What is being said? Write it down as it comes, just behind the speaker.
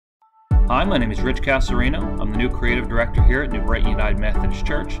Hi, my name is Rich Casarino. I'm the new creative director here at New Brighton United Methodist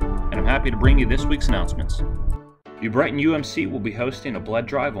Church, and I'm happy to bring you this week's announcements. New Brighton UMC will be hosting a blood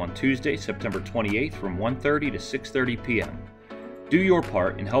drive on Tuesday, September 28th from 1:30 to 6:30 p.m. Do your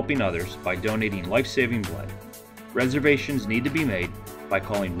part in helping others by donating life-saving blood. Reservations need to be made by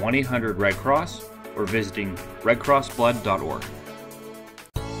calling 1-800-RED-CROSS or visiting redcrossblood.org.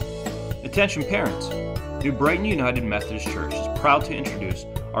 Attention parents! New Brighton United Methodist Church is proud to introduce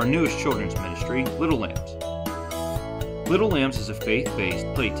our newest children's ministry, Little Lambs. Little Lambs is a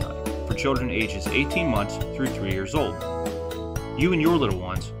faith-based playtime for children ages 18 months through 3 years old. You and your little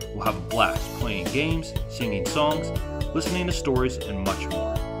ones will have a blast playing games, singing songs, listening to stories, and much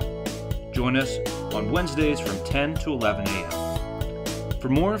more. Join us on Wednesdays from 10 to 11 a.m. For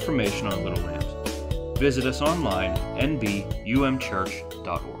more information on Little Lambs, visit us online at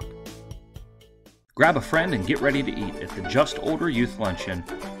nbumchurch.org. Grab a friend and get ready to eat at the Just Older Youth Luncheon,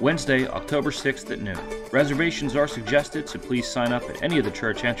 Wednesday, October 6th at noon. Reservations are suggested, so please sign up at any of the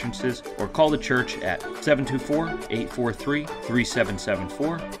church entrances or call the church at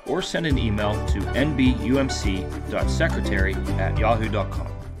 724-843-3774 or send an email to nbumc.secretary@yahoo.com.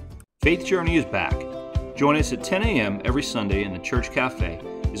 Faith Journey is back. Join us at 10 a.m. every Sunday in the Church Cafe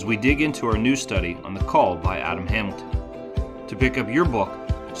as we dig into our new study on The Call by Adam Hamilton. To pick up your book,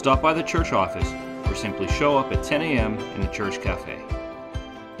 stop by the church office or simply show up at 10 a.m. in the Church Cafe.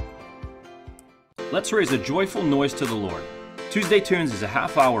 Let's raise a joyful noise to the Lord. Tuesday Tunes is a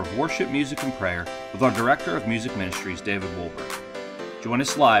half hour of worship, music, and prayer with our Director of Music Ministries, David Wolberg. Join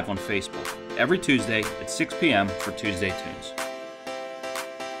us live on Facebook every Tuesday at 6 p.m. for Tuesday Tunes.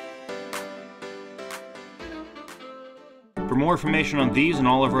 For more information on these and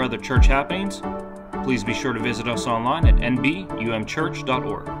all of our other church happenings, please be sure to visit us online at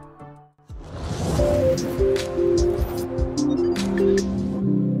nbumchurch.org.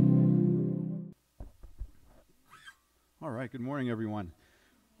 All right, good morning, everyone.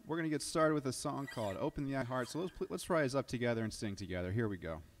 We're going to get started with a song called Open the Eye Heart. So let's rise up together and sing together. Here we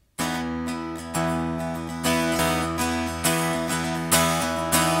go.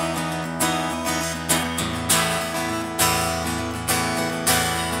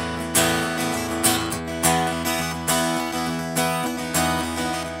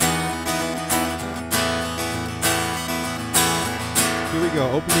 Go.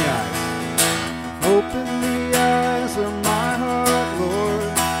 Open the eyes. Open the eyes of my heart, Lord.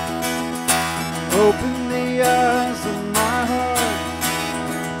 Open the eyes of my heart.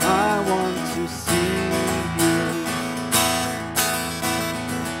 I want to see you.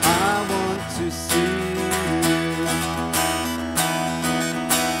 I want to see you.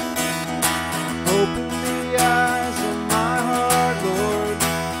 Open the eyes of my heart, Lord.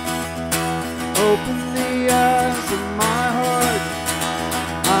 Open the eyes of my heart.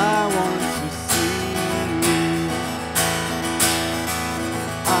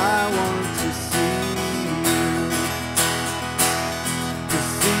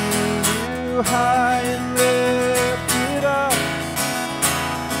 High and lifted up,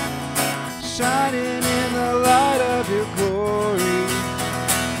 shining in the light of your glory.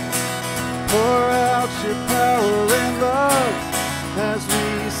 Pour out your power and love as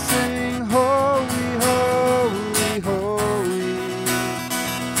we sing, holy, holy, holy.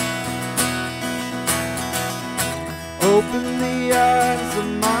 Open the eyes of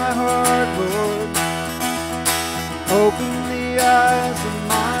my heart, Lord. Open the eyes of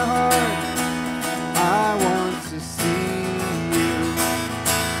my heart. I want to see you.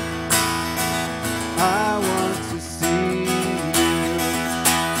 I want to see you.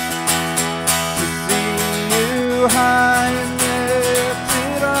 To see you high and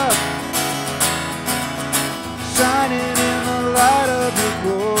lifted up, shining in the light of your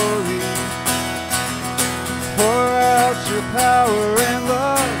glory. Pour out your power and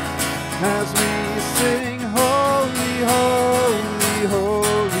love as we sing, holy, holy,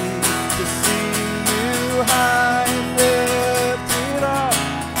 holy. To see high and lifted up,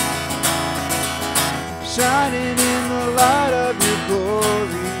 shining in the light of your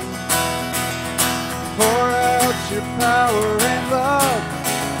glory. Pour out your power and love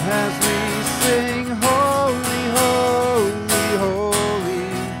as we sing, holy, holy, holy.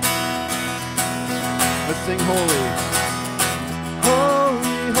 Let's sing holy.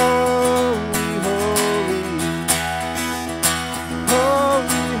 Holy, holy, holy.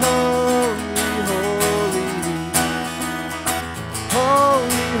 Holy, holy, holy.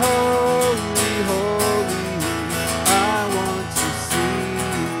 Holy, holy, holy, I want to see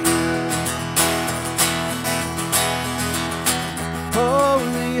you.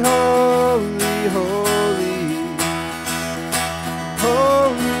 Holy, holy, holy.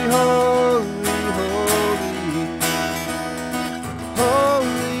 Holy, holy.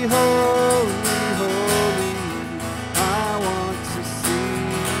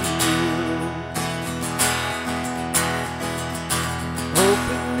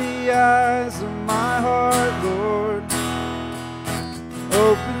 eyes of my heart, Lord.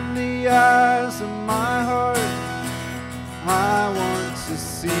 Open the eyes of my heart. I want to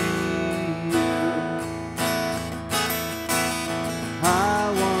see you.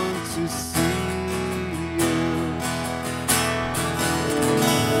 I want to see you.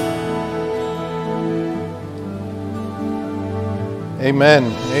 Amen.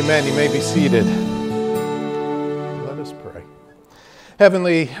 Amen. You may be seated. Let us pray.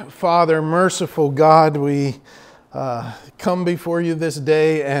 Heavenly Father, merciful God, we come before you this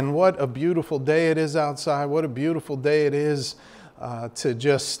day, and what a beautiful day it is outside. What a beautiful day it is to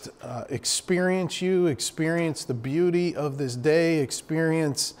just experience you, experience the beauty of this day,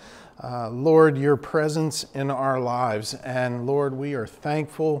 experience, Lord, your presence in our lives. And Lord, we are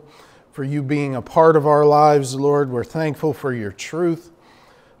thankful for you being a part of our lives, Lord. We're thankful for your truth.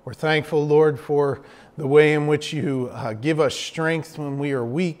 We're thankful, Lord, for the way in which you give us strength when we are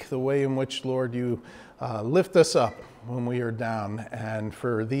weak, the way in which, Lord, you lift us up when we are down. And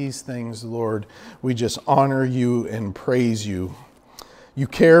for these things, Lord, we just honor you and praise you. You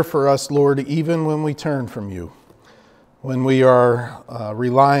care for us, Lord, even when we turn from you. When we are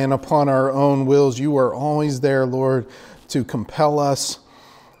relying upon our own wills, you are always there, Lord, to compel us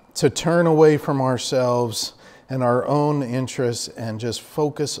to turn away from ourselves and our own interests and just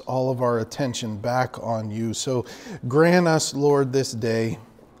focus all of our attention back on you. So grant us, Lord, this day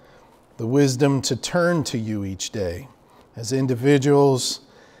the wisdom to turn to you each day as individuals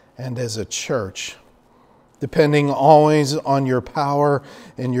and as a church, depending always on your power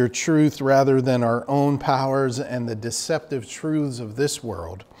and your truth rather than our own powers and the deceptive truths of this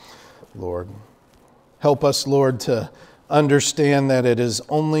world, Lord. Help us, Lord, to understand that it is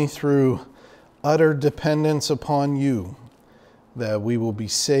only through utter dependence upon you that we will be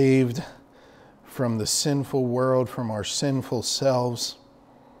saved from the sinful world, from our sinful selves,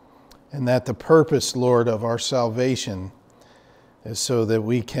 and that the purpose, Lord, of our salvation is so that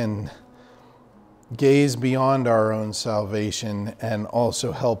we can gaze beyond our own salvation and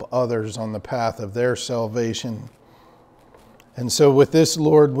also help others on the path of their salvation. And so with this,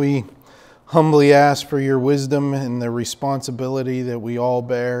 Lord, we humbly ask for your wisdom and the responsibility that we all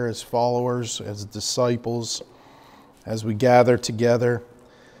bear as followers, as disciples, as we gather together.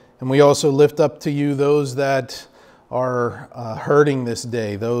 And we also lift up to you those that are hurting this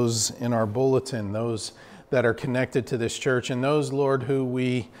day, those in our bulletin, those that are connected to this church, and those, Lord, who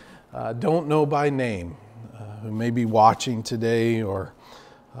we don't know by name, who may be watching today, or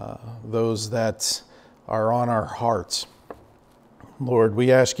those that are on our hearts. Lord,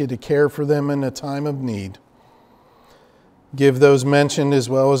 we ask you to care for them in a time of need. Give those mentioned as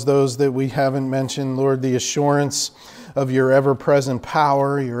well as those that we haven't mentioned, Lord, the assurance of your ever-present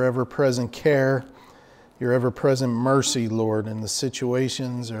power, your ever-present care, your ever-present mercy, Lord, in the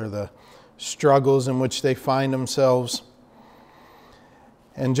situations or the struggles in which they find themselves.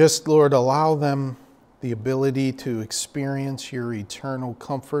 And just, Lord, allow them the ability to experience your eternal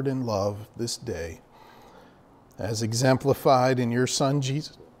comfort and love this day, as exemplified in your Son,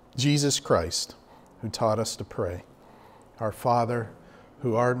 Jesus Christ, who taught us to pray. Our Father,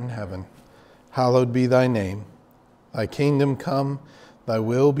 who art in heaven, hallowed be thy name. Thy kingdom come, thy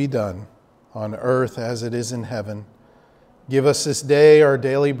will be done, on earth as it is in heaven. Give us this day our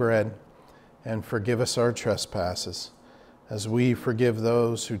daily bread, and forgive us our trespasses, as we forgive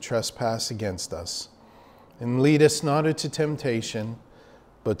those who trespass against us. And lead us not into temptation,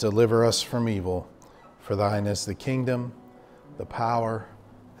 but deliver us from evil. For thine is the kingdom, the power,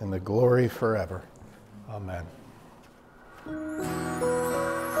 and the glory forever. Amen. All right,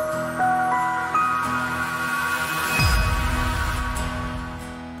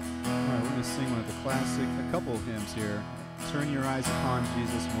 we're going to sing one of the classic, a couple of hymns here. Turn your eyes upon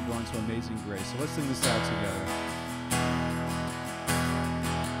Jesus, and we'll go into Amazing Grace. So let's sing this out together.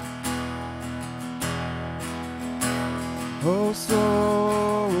 Oh, so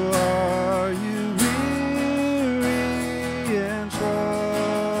are you weary and troubled?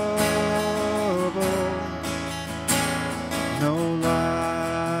 No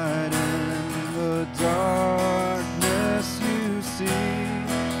light in the darkness you see.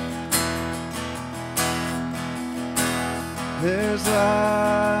 There's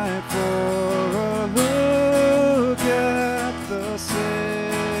light for a look at the Savior,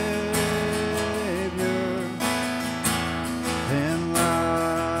 and light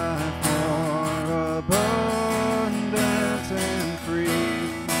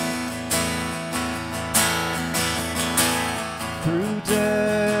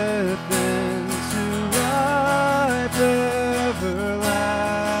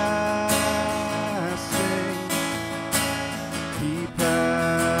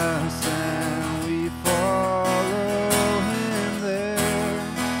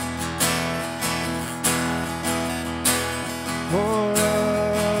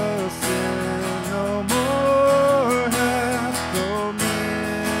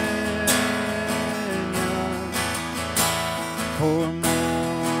For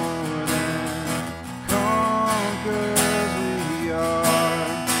more than conquerors we are.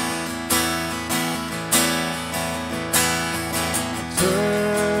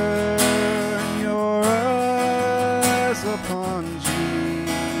 Turn your eyes upon Jesus.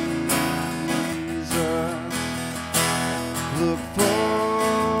 Look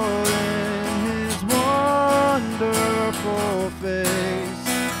full in His wonderful face,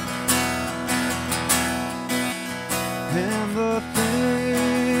 and the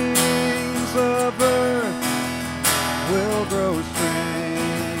things of earth will grow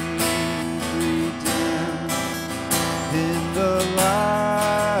strangely dim in the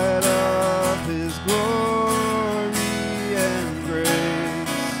light of His glory and grace.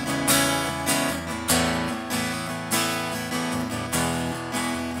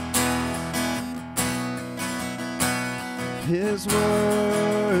 His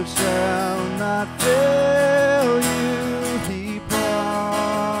word shall not fail you, He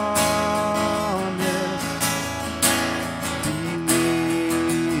promised.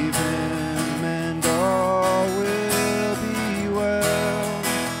 Believe Him and all will be well.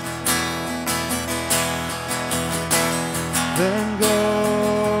 Then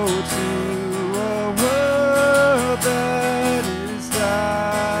go to a world that is dying,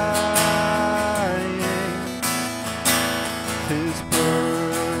 His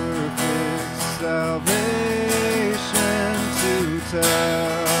perfect salvation to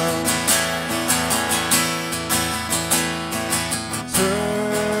tell.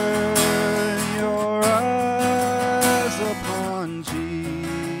 Turn your eyes upon Jesus.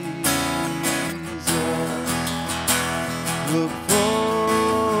 Look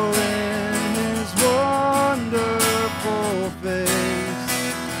full in His wonderful face,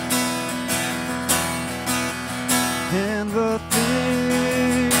 and the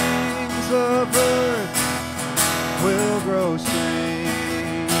things of earth will grow strangely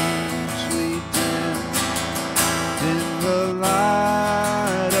dim in the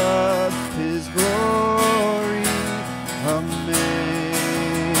light of His glory. Amazing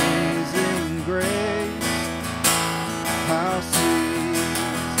grace, how sweet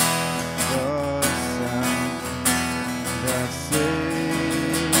the sound that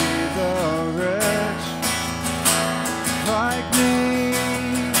saved a wretch like me.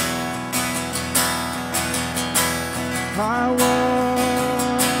 I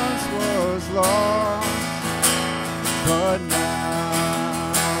once was lost, but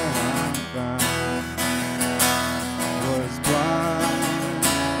now I'm found. Was blind,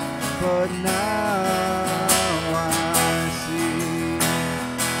 but now I see.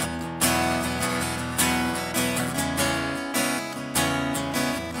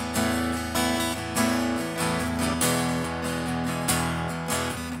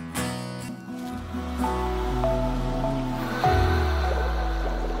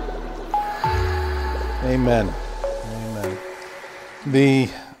 Amen. Amen. The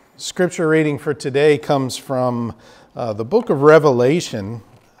scripture reading for today comes from the book of Revelation.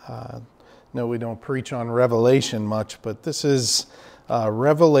 No, we don't preach on Revelation much, but this is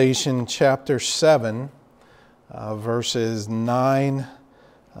Revelation chapter 7, verses 9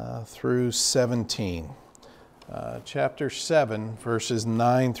 through 17. Chapter 7, verses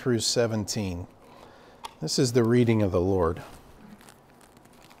 9 through 17. This is the reading of the Lord.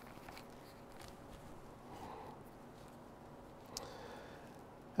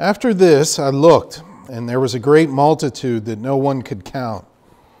 After this I looked, and there was a great multitude that no one could count,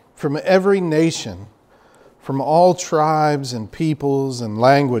 from every nation, from all tribes and peoples and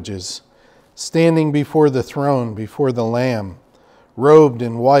languages, standing before the throne, before the Lamb, robed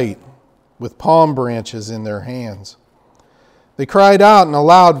in white, with palm branches in their hands. They cried out in a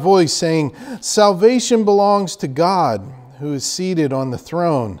loud voice, saying, "Salvation belongs to God, who is seated on the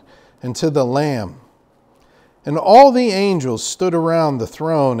throne, and to the Lamb." And all the angels stood around the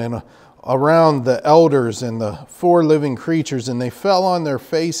throne and around the elders and the four living creatures, and they fell on their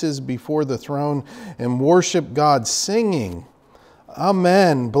faces before the throne and worshiped God, singing,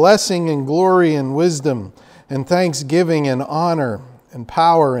 "Amen, blessing and glory and wisdom and thanksgiving and honor and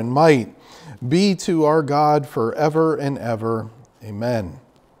power and might be to our God forever and ever. Amen."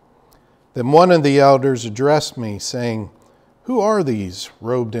 Then one of the elders addressed me, saying, "Who are these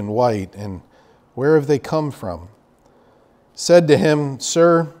robed in white, and where have they come from?" Said to him,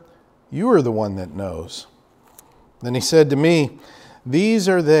 "Sir, you are the one that knows." Then he said to me, "These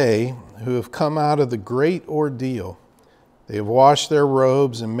are they who have come out of the great ordeal. They have washed their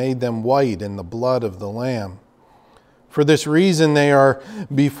robes and made them white in the blood of the Lamb. For this reason they are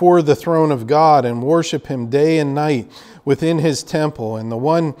before the throne of God and worship Him day and night within His temple, and the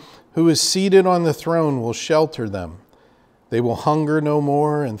one who is seated on the throne will shelter them. They will hunger no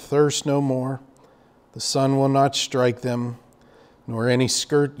more and thirst no more. The sun will not strike them, nor any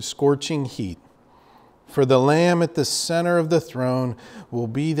scorching heat. For the Lamb at the center of the throne will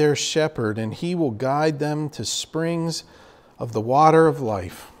be their shepherd, and he will guide them to springs of the water of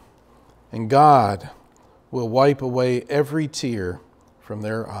life. And God will wipe away every tear from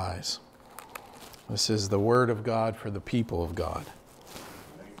their eyes. This is the word of God for the people of God.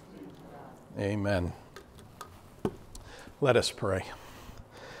 Amen. Let us pray.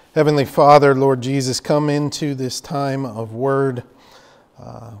 Heavenly Father, Lord Jesus, come into this time of word.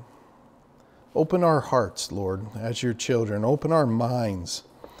 Open our hearts, Lord, as your children. Open our minds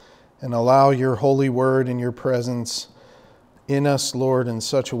and allow your holy word and your presence in us, Lord, in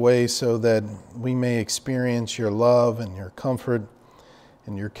such a way so that we may experience your love and your comfort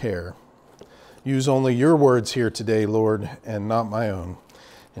and your care. Use only your words here today, Lord, and not my own.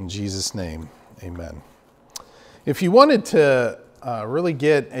 In Jesus' name, amen. If you wanted to really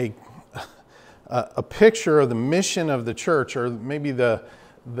get a picture of the mission of the church, or maybe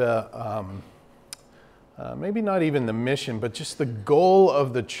maybe not even the mission, but just the goal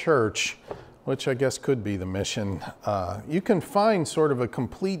of the church, which I guess could be the mission, you can find sort of a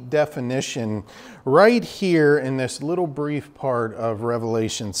complete definition right here in this little brief part of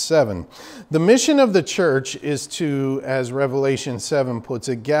Revelation 7. The mission of the church is to, as Revelation 7 puts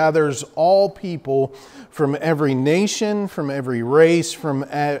it, gathers all people from every nation, from every race, from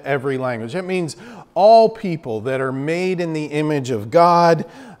every language. That means all people that are made in the image of God,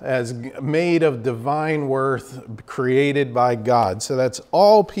 as made of divine worth, created by God. So that's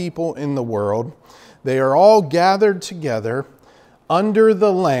all people in the world. They are all gathered together under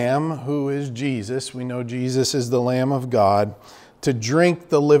the Lamb, who is Jesus. We know Jesus is the Lamb of God, to drink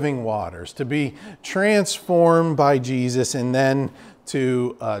the living waters, to be transformed by Jesus, and then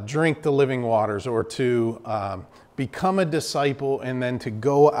to drink the living waters, or to become a disciple, and then to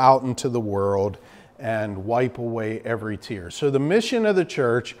go out into the world and wipe away every tear. So the mission of the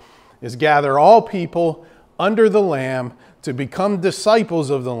church is gather all people under the Lamb to become disciples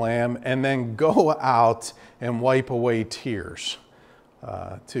of the Lamb, and then go out and wipe away tears,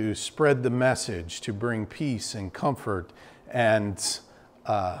 to spread the message, to bring peace and comfort, and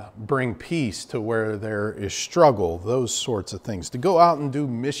bring peace to where there is struggle, those sorts of things, to go out and do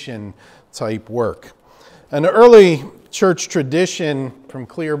mission type work. An early church tradition from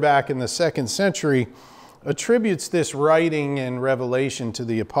clear back in the 2nd century attributes this writing in Revelation to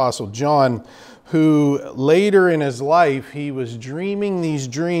the Apostle John, who later in his life, he was dreaming these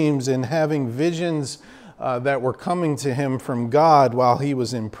dreams and having visions that were coming to him from God while he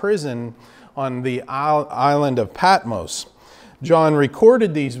was in prison on the island of Patmos. John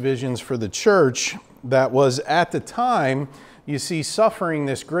recorded these visions for the church that was at the time, you see, suffering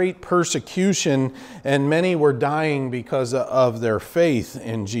this great persecution, and many were dying because of their faith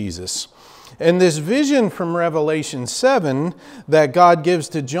in Jesus. And this vision from Revelation 7 that God gives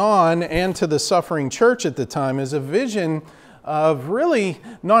to John and to the suffering church at the time is a vision of really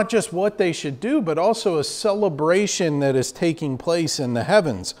not just what they should do, but also a celebration that is taking place in the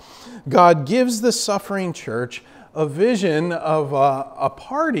heavens. God gives the suffering church a vision of a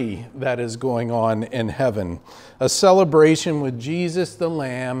party that is going on in heaven, a celebration with Jesus the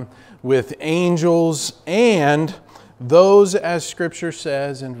Lamb, with angels, and those, as Scripture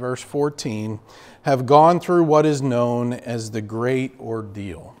says in verse 14, have gone through what is known as the great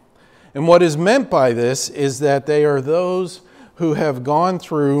ordeal. And what is meant by this is that they are those who have gone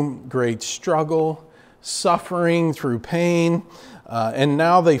through great struggle, suffering, through pain, and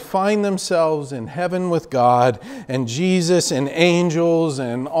now they find themselves in heaven with God and Jesus and angels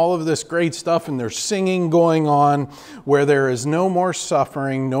and all of this great stuff, and there's singing going on where there is no more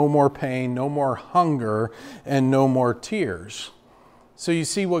suffering, no more pain, no more hunger, and no more tears. So you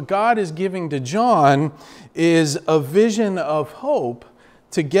see, what God is giving to John is a vision of hope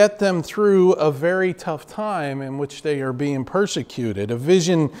to get them through a very tough time in which they are being persecuted, a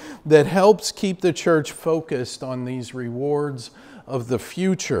vision that helps keep the church focused on these rewards of the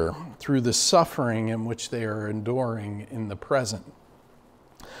future through the suffering in which they are enduring in the present.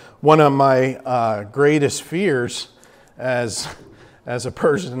 One of my greatest fears as a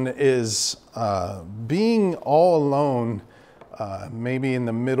person is being all alone, maybe in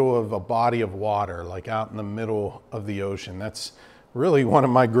the middle of a body of water, like out in the middle of the ocean. That's really one of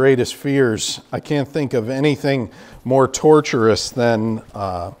my greatest fears. I can't think of anything more torturous than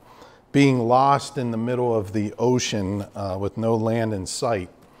being lost in the middle of the ocean with no land in sight.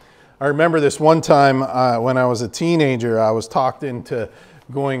 I remember this one time when I was a teenager, I was talked into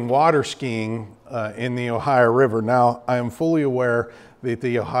going water skiing in the Ohio River. Now, I am fully aware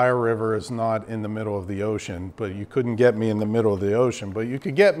the Ohio River is not in the middle of the ocean, but you couldn't get me in the middle of the ocean, but you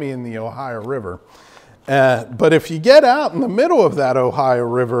could get me in the Ohio River. But if you get out in the middle of that Ohio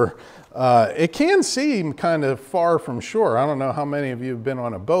River, it can seem kind of far from shore. I don't know how many of you have been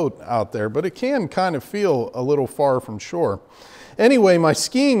on a boat out there, but it can kind of feel a little far from shore. Anyway, my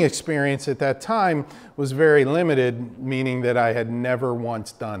skiing experience at that time was very limited, meaning that I had never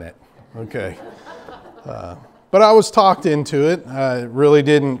once done it. Okay. But I was talked into it. I really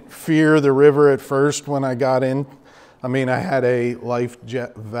didn't fear the river at first when I got in. I mean, I had a life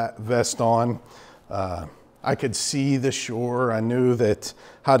vest on. I could see the shore. I knew that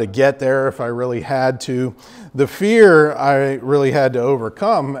how to get there if I really had to. The fear I really had to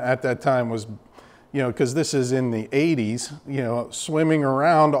overcome at that time was, because this is in the 80s, swimming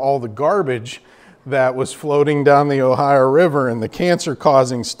around all the garbage that was floating down the Ohio River and the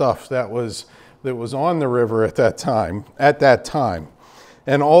cancer-causing stuff that was on the river at that time.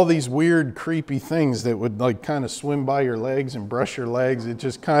 And all these weird, creepy things that would kind of swim by your legs and brush your legs. It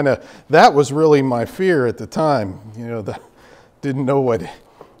just that was really my fear at the time. Didn't know what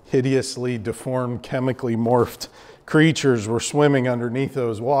hideously deformed, chemically morphed creatures were swimming underneath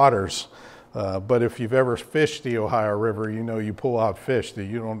those waters. But if you've ever fished the Ohio River, you pull out fish that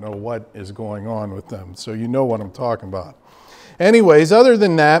you don't know what is going on with them. So you know what I'm talking about. Anyways, other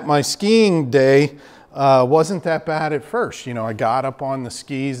than that, my skiing day wasn't that bad at first. I got up on the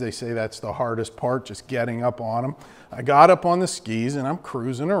skis. They say that's the hardest part, just getting up on them. I got up on the skis and I'm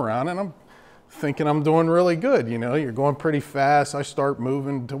cruising around and I'm thinking I'm doing really good. You're going pretty fast. I start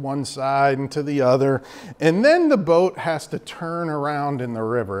moving to one side and to the other. And then the boat has to turn around in the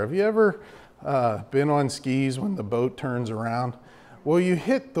river. Have you ever been on skis when the boat turns around? Well, you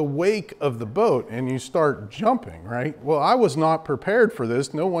hit the wake of the boat and you start jumping, right? Well, I was not prepared for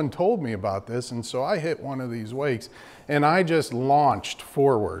this. No one told me about this. And so I hit one of these wakes and I just launched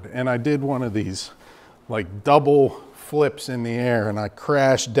forward. And I did one of these double flips in the air and I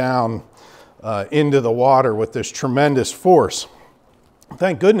crashed down into the water with this tremendous force.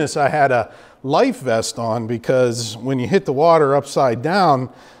 Thank goodness I had a life vest on, because when you hit the water upside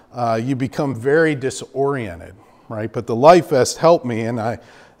down, you become very disoriented. Right? But the life vest helped me and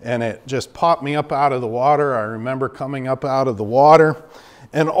it just popped me up out of the water. I remember coming up out of the water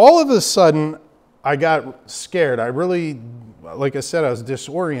and all of a sudden I got scared. I really, like I said, I was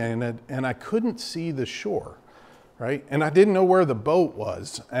disoriented and I couldn't see the shore, right? And I didn't know where the boat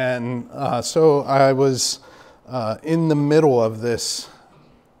was. And so I was in the middle of this,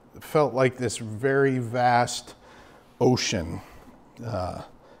 it felt like this very vast ocean.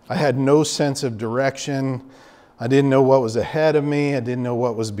 I had no sense of direction. I didn't know what was ahead of me. I didn't know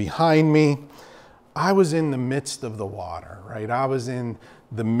what was behind me. I was in the midst of the water, right? I was in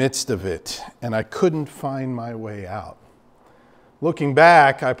the midst of it, and I couldn't find my way out. Looking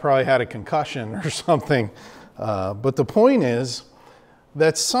back, I probably had a concussion or something. But the point is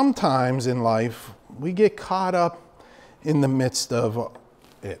that sometimes in life, we get caught up in the midst of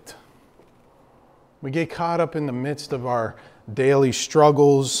it. We get caught up in the midst of our daily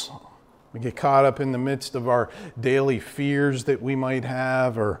struggles. We get caught up in the midst of our daily fears that we might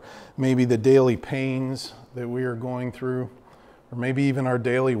have, or maybe the daily pains that we are going through, or maybe even our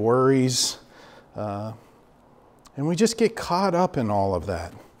daily worries. And we just get caught up in all of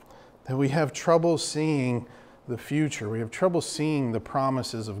that we have trouble seeing the future. We have trouble seeing the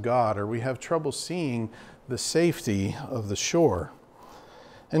promises of God, or we have trouble seeing the safety of the shore.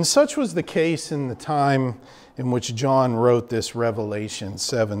 And such was the case in the time in which John wrote this Revelation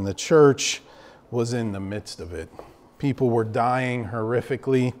 7. The church was in the midst of it. People were dying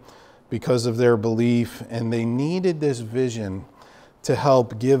horrifically because of their belief, and they needed this vision to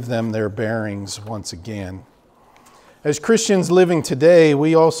help give them their bearings once again. As Christians living today,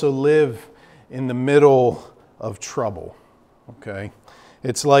 we also live in the middle of trouble, okay?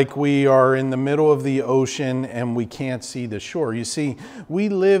 It's like we are in the middle of the ocean and we can't see the shore. You see, we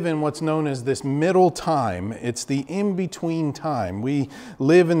live in what's known as this middle time. It's the in-between time. We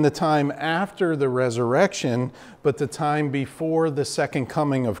live in the time after the resurrection, but the time before the second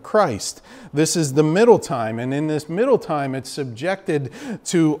coming of Christ. This is the middle time, and in this middle time, it's subjected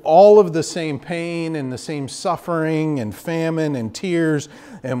to all of the same pain and the same suffering and famine and tears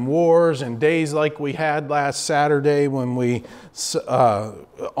and wars and days like we had last Saturday when we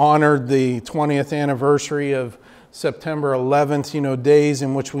honored the 20th anniversary of September 11th, days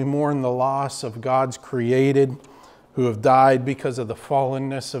in which we mourn the loss of God's created who have died because of the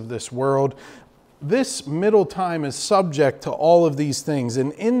fallenness of this world. this middle time is subject to all of these things.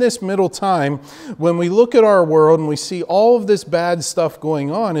 And in this middle time, when we look at our world and we see all of this bad stuff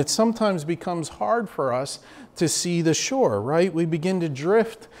going on, it sometimes becomes hard for us to see the shore, right? We begin to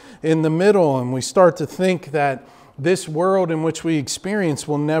drift in the middle and we start to think that this world in which we experience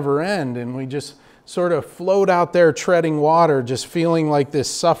will never end, and we just sort of float out there treading water, just feeling like this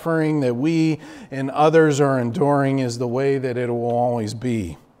suffering that we and others are enduring is the way that it will always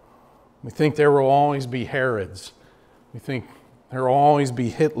be. We think there will always be Herods. We think there will always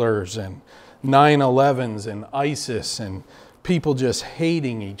be Hitlers and 9/11s and ISIS and people just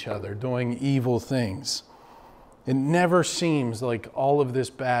hating each other, doing evil things. It never seems like all of this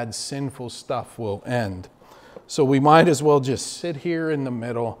bad, sinful stuff will end. So we might as well just sit here in the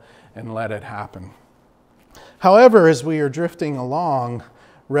middle and let it happen. However, as we are drifting along,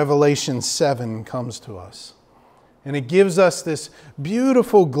 Revelation 7 comes to us. And it gives us this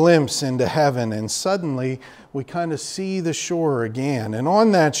beautiful glimpse into heaven, and suddenly we kind of see the shore again. And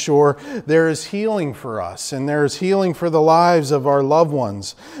on that shore, there is healing for us, and there is healing for the lives of our loved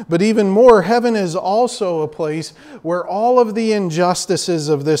ones. But even more, heaven is also a place where all of the injustices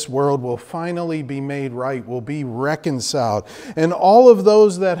of this world will finally be made right, will be reconciled. And all of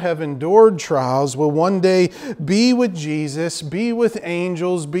those that have endured trials will one day be with Jesus, be with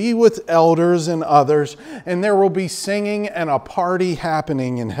angels, be with elders and others, and there will be singing and a party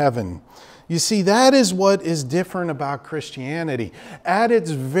happening in heaven. You see, that is what is different about Christianity. At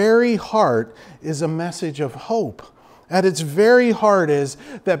its very heart is a message of hope. At its very heart is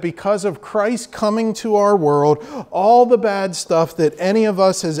that because of Christ coming to our world, all the bad stuff that any of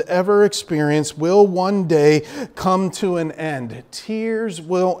us has ever experienced will one day come to an end. Tears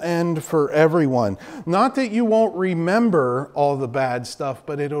will end for everyone. Not that you won't remember all the bad stuff,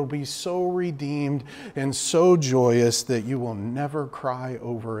 but it'll be so redeemed and so joyous that you will never cry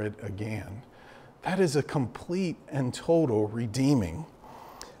over it again. That is a complete and total redeeming.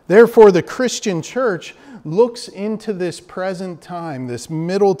 Therefore, the Christian church looks into this present time, this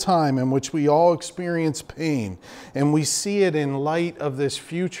middle time in which we all experience pain, and we see it in light of this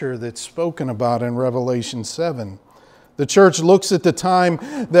future that's spoken about in Revelation 7. The church looks at the time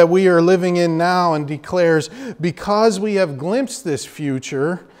that we are living in now and declares, because we have glimpsed this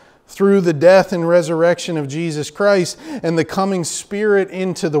future through the death and resurrection of Jesus Christ and the coming Spirit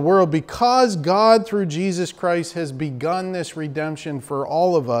into the world, because God through Jesus Christ has begun this redemption for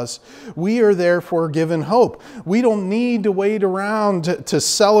all of us, we are therefore given hope. We don't need to wait around to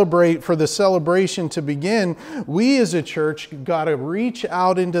celebrate for the celebration to begin. We as a church got to reach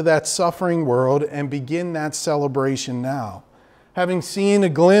out into that suffering world and begin that celebration now. Having seen a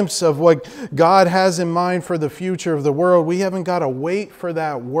glimpse of what God has in mind for the future of the world, we haven't got to wait for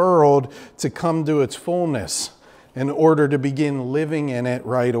that world to come to its fullness in order to begin living in it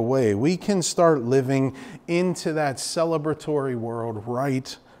right away. We can start living into that celebratory world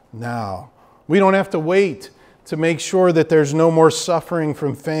right now. We don't have to wait to make sure that there's no more suffering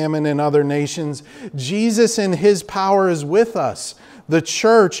from famine in other nations. Jesus in His power is with us. The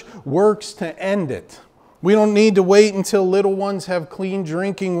church works to end it. We don't need to wait until little ones have clean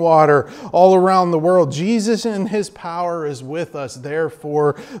drinking water all around the world. Jesus in His power is with us.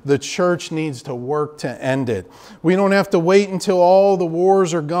 Therefore, the church needs to work to end it. We don't have to wait until all the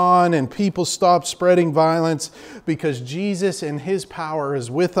wars are gone and people stop spreading violence, because Jesus in His power is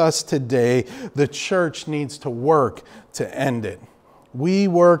with us today. The church needs to work to end it. We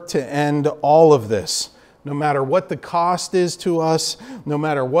work to end all of this. No matter what the cost is to us, no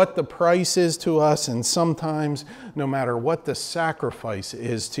matter what the price is to us, and sometimes no matter what the sacrifice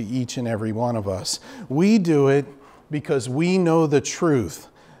is to each and every one of us. We do it because we know the truth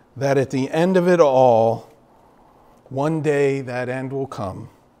that at the end of it all, one day that end will come,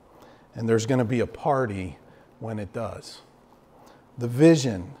 and there's going to be a party when it does. The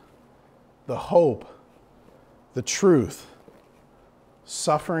vision, the hope, the truth.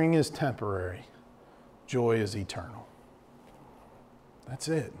 Suffering is temporary. Joy is eternal. That's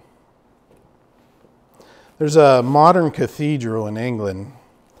it. There's a modern cathedral in England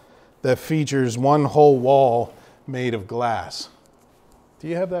that features one whole wall made of glass. Do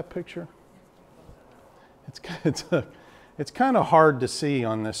you have that picture? It's kind of hard to see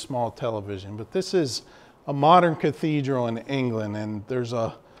on this small television, but this is a modern cathedral in England, and there's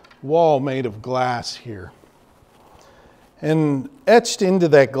a wall made of glass here. And etched into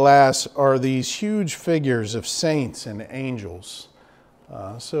that glass are these huge figures of saints and angels.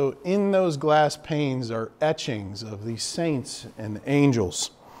 So in those glass panes are etchings of these saints and angels.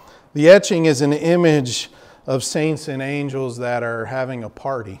 The etching is an image of saints and angels that are having a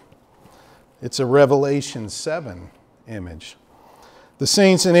party. It's a Revelation 7 image. The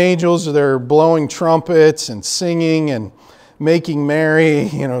saints and angels, they're blowing trumpets and singing and making merry,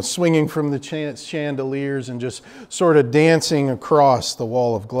 swinging from the chandeliers and just sort of dancing across the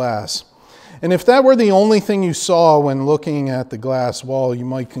wall of glass. And if that were the only thing you saw when looking at the glass wall, you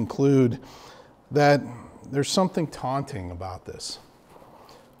might conclude that there's something taunting about this,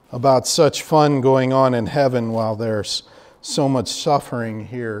 about such fun going on in heaven while there's so much suffering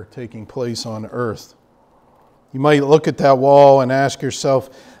here taking place on earth. You might look at that wall and ask yourself,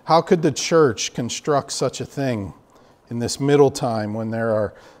 how could the church construct such a thing in this middle time when there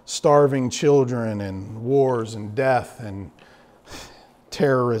are starving children and wars and death and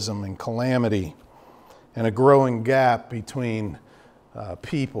terrorism and calamity and a growing gap between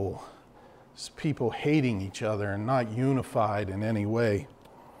people hating each other and not unified in any way?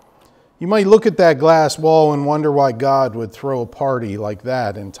 You might look at that glass wall and wonder why God would throw a party like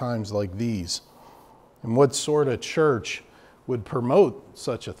that in times like these. And what sort of church would promote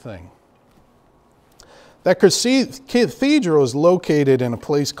such a thing? That cathedral is located in a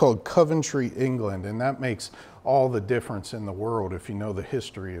place called Coventry, England, and that makes all the difference in the world if you know the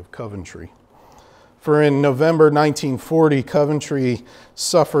history of Coventry. For in November 1940, Coventry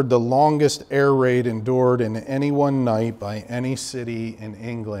suffered the longest air raid endured in any one night by any city in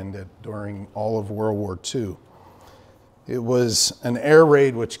England during all of World War II. It was an air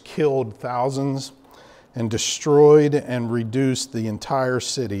raid which killed thousands and destroyed and reduced the entire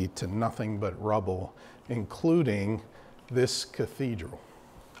city to nothing but rubble, including this cathedral.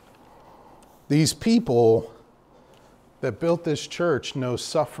 These people that built this church know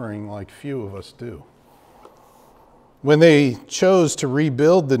suffering like few of us do. When they chose to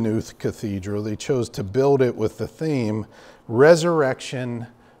rebuild the new cathedral, they chose to build it with the theme, resurrection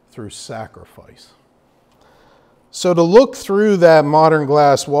through sacrifice. So to look through that modern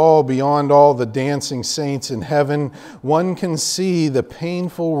glass wall beyond all the dancing saints in heaven, one can see the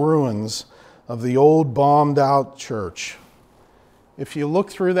painful ruins of the old bombed out church. If you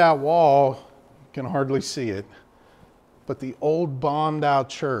look through that wall, you can hardly see it, but the old bombed out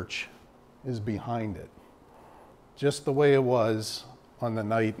church is behind it, just the way it was on the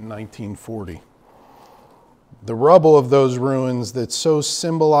night in 1940. The rubble of those ruins that so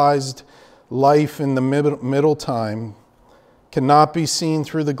symbolized life in the middle time cannot be seen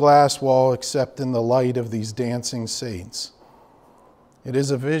through the glass wall except in the light of these dancing saints. It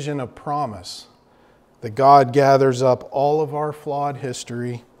is a vision of promise that God gathers up all of our flawed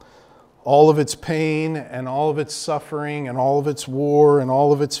history, all of its pain and all of its suffering and all of its war and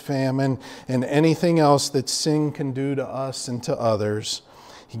all of its famine and anything else that sin can do to us and to others.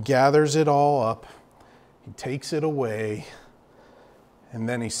 He gathers it all up, He takes it away, and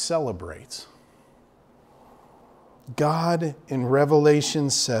then He celebrates. God in Revelation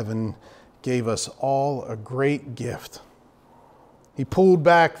 7 gave us all a great gift. He pulled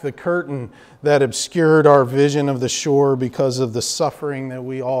back the curtain that obscured our vision of the shore because of the suffering that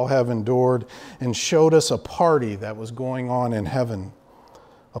we all have endured and showed us a party that was going on in heaven.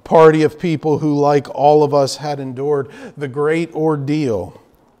 A party of people who, like all of us, had endured the great ordeal.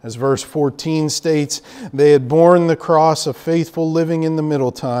 As verse 14 states, they had borne the cross of faithful living in the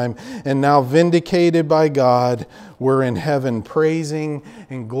middle time, and now vindicated by God, were in heaven praising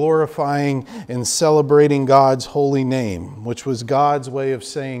and glorifying and celebrating God's holy name, which was God's way of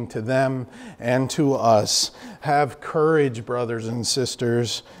saying to them and to us, have courage, brothers and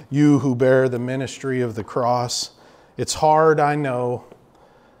sisters, you who bear the ministry of the cross. It's hard, I know,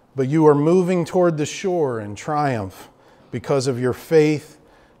 but you are moving toward the shore in triumph because of your faith,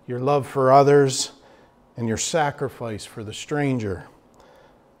 your love for others, and your sacrifice for the stranger.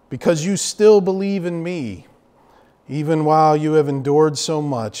 Because you still believe in me, even while you have endured so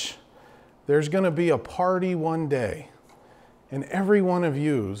much, there's going to be a party one day, and every one of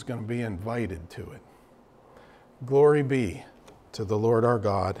you is going to be invited to it. Glory be to the Lord our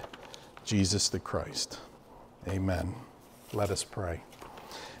God, Jesus the Christ. Amen. Let us pray.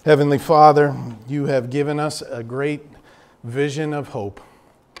 Heavenly Father, you have given us a great vision of hope.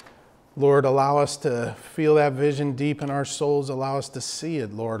 Lord, allow us to feel that vision deep in our souls. Allow us to see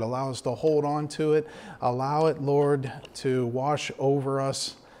it, Lord. Allow us to hold on to it. Allow it, Lord, to wash over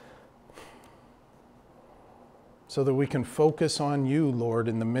us so that we can focus on you, Lord,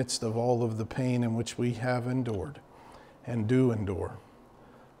 in the midst of all of the pain in which we have endured and do endure.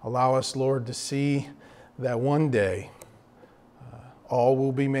 Allow us, Lord, to see that one day all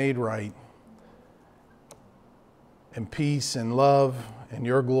will be made right, and peace and love and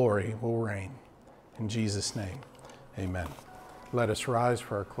your glory will reign. In Jesus' name, amen. Let us rise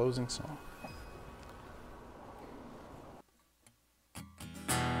for our closing song.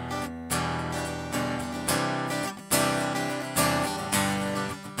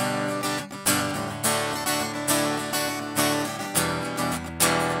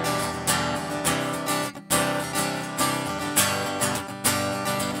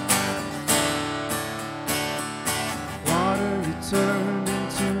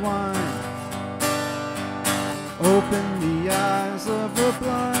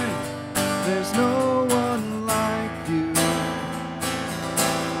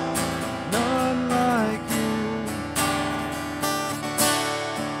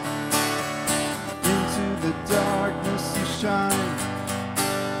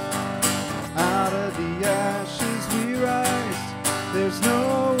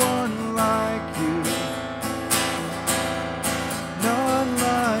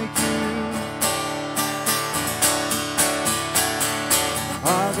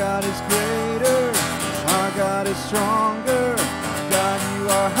 stronger. God, you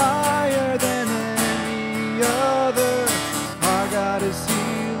are higher than any other. Our God is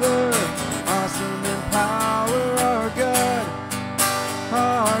healer, awesome in power. Our God,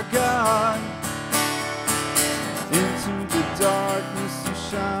 our God. Into the darkness you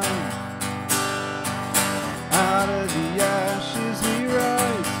shine. Out of the ashes we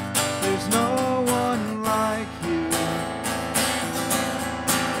rise. There's no one like you.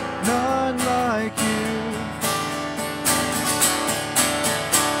 None like you.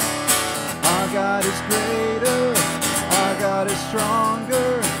 Our God is greater. Our God is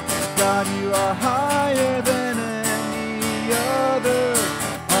stronger. God, you are higher than any other.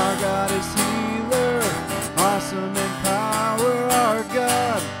 Our God is healer, awesome in power. Our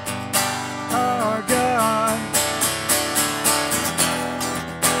God, our God.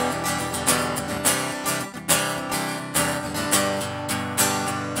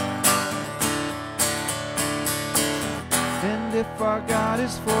 And if our God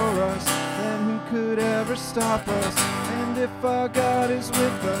is for us, then who could ever stop us? And if our God is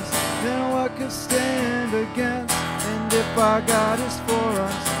with us, then what could stand against? And if our God is for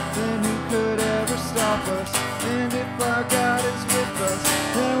us, then who could ever stop us? And if our God is with us,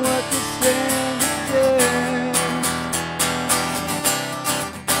 then what could stand against?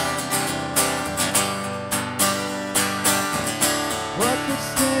 What could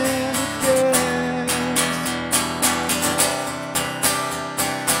stand against?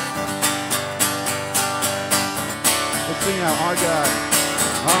 Let's sing out, our God.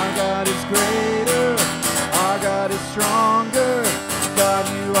 Our God is greater. Our God is stronger. God,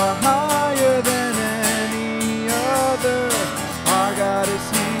 you are higher than any other. Our God is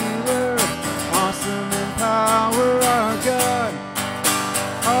healer, awesome in power. Our God,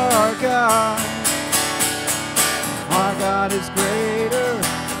 our God. Our God is greater.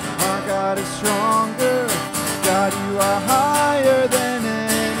 Our God is stronger. God, you are higher than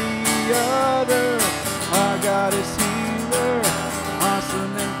any other. Our God is healer,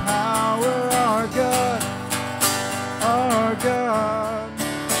 awesome in power. Our God, our God.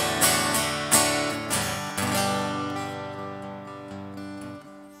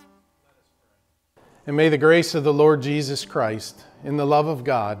 And may the grace of the Lord Jesus Christ, in the love of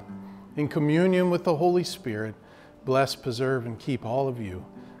God, in communion with the Holy Spirit, bless, preserve, and keep all of you,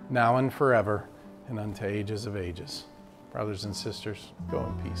 now and forever, and unto ages of ages. Brothers and sisters, go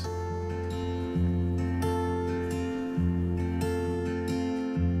in peace.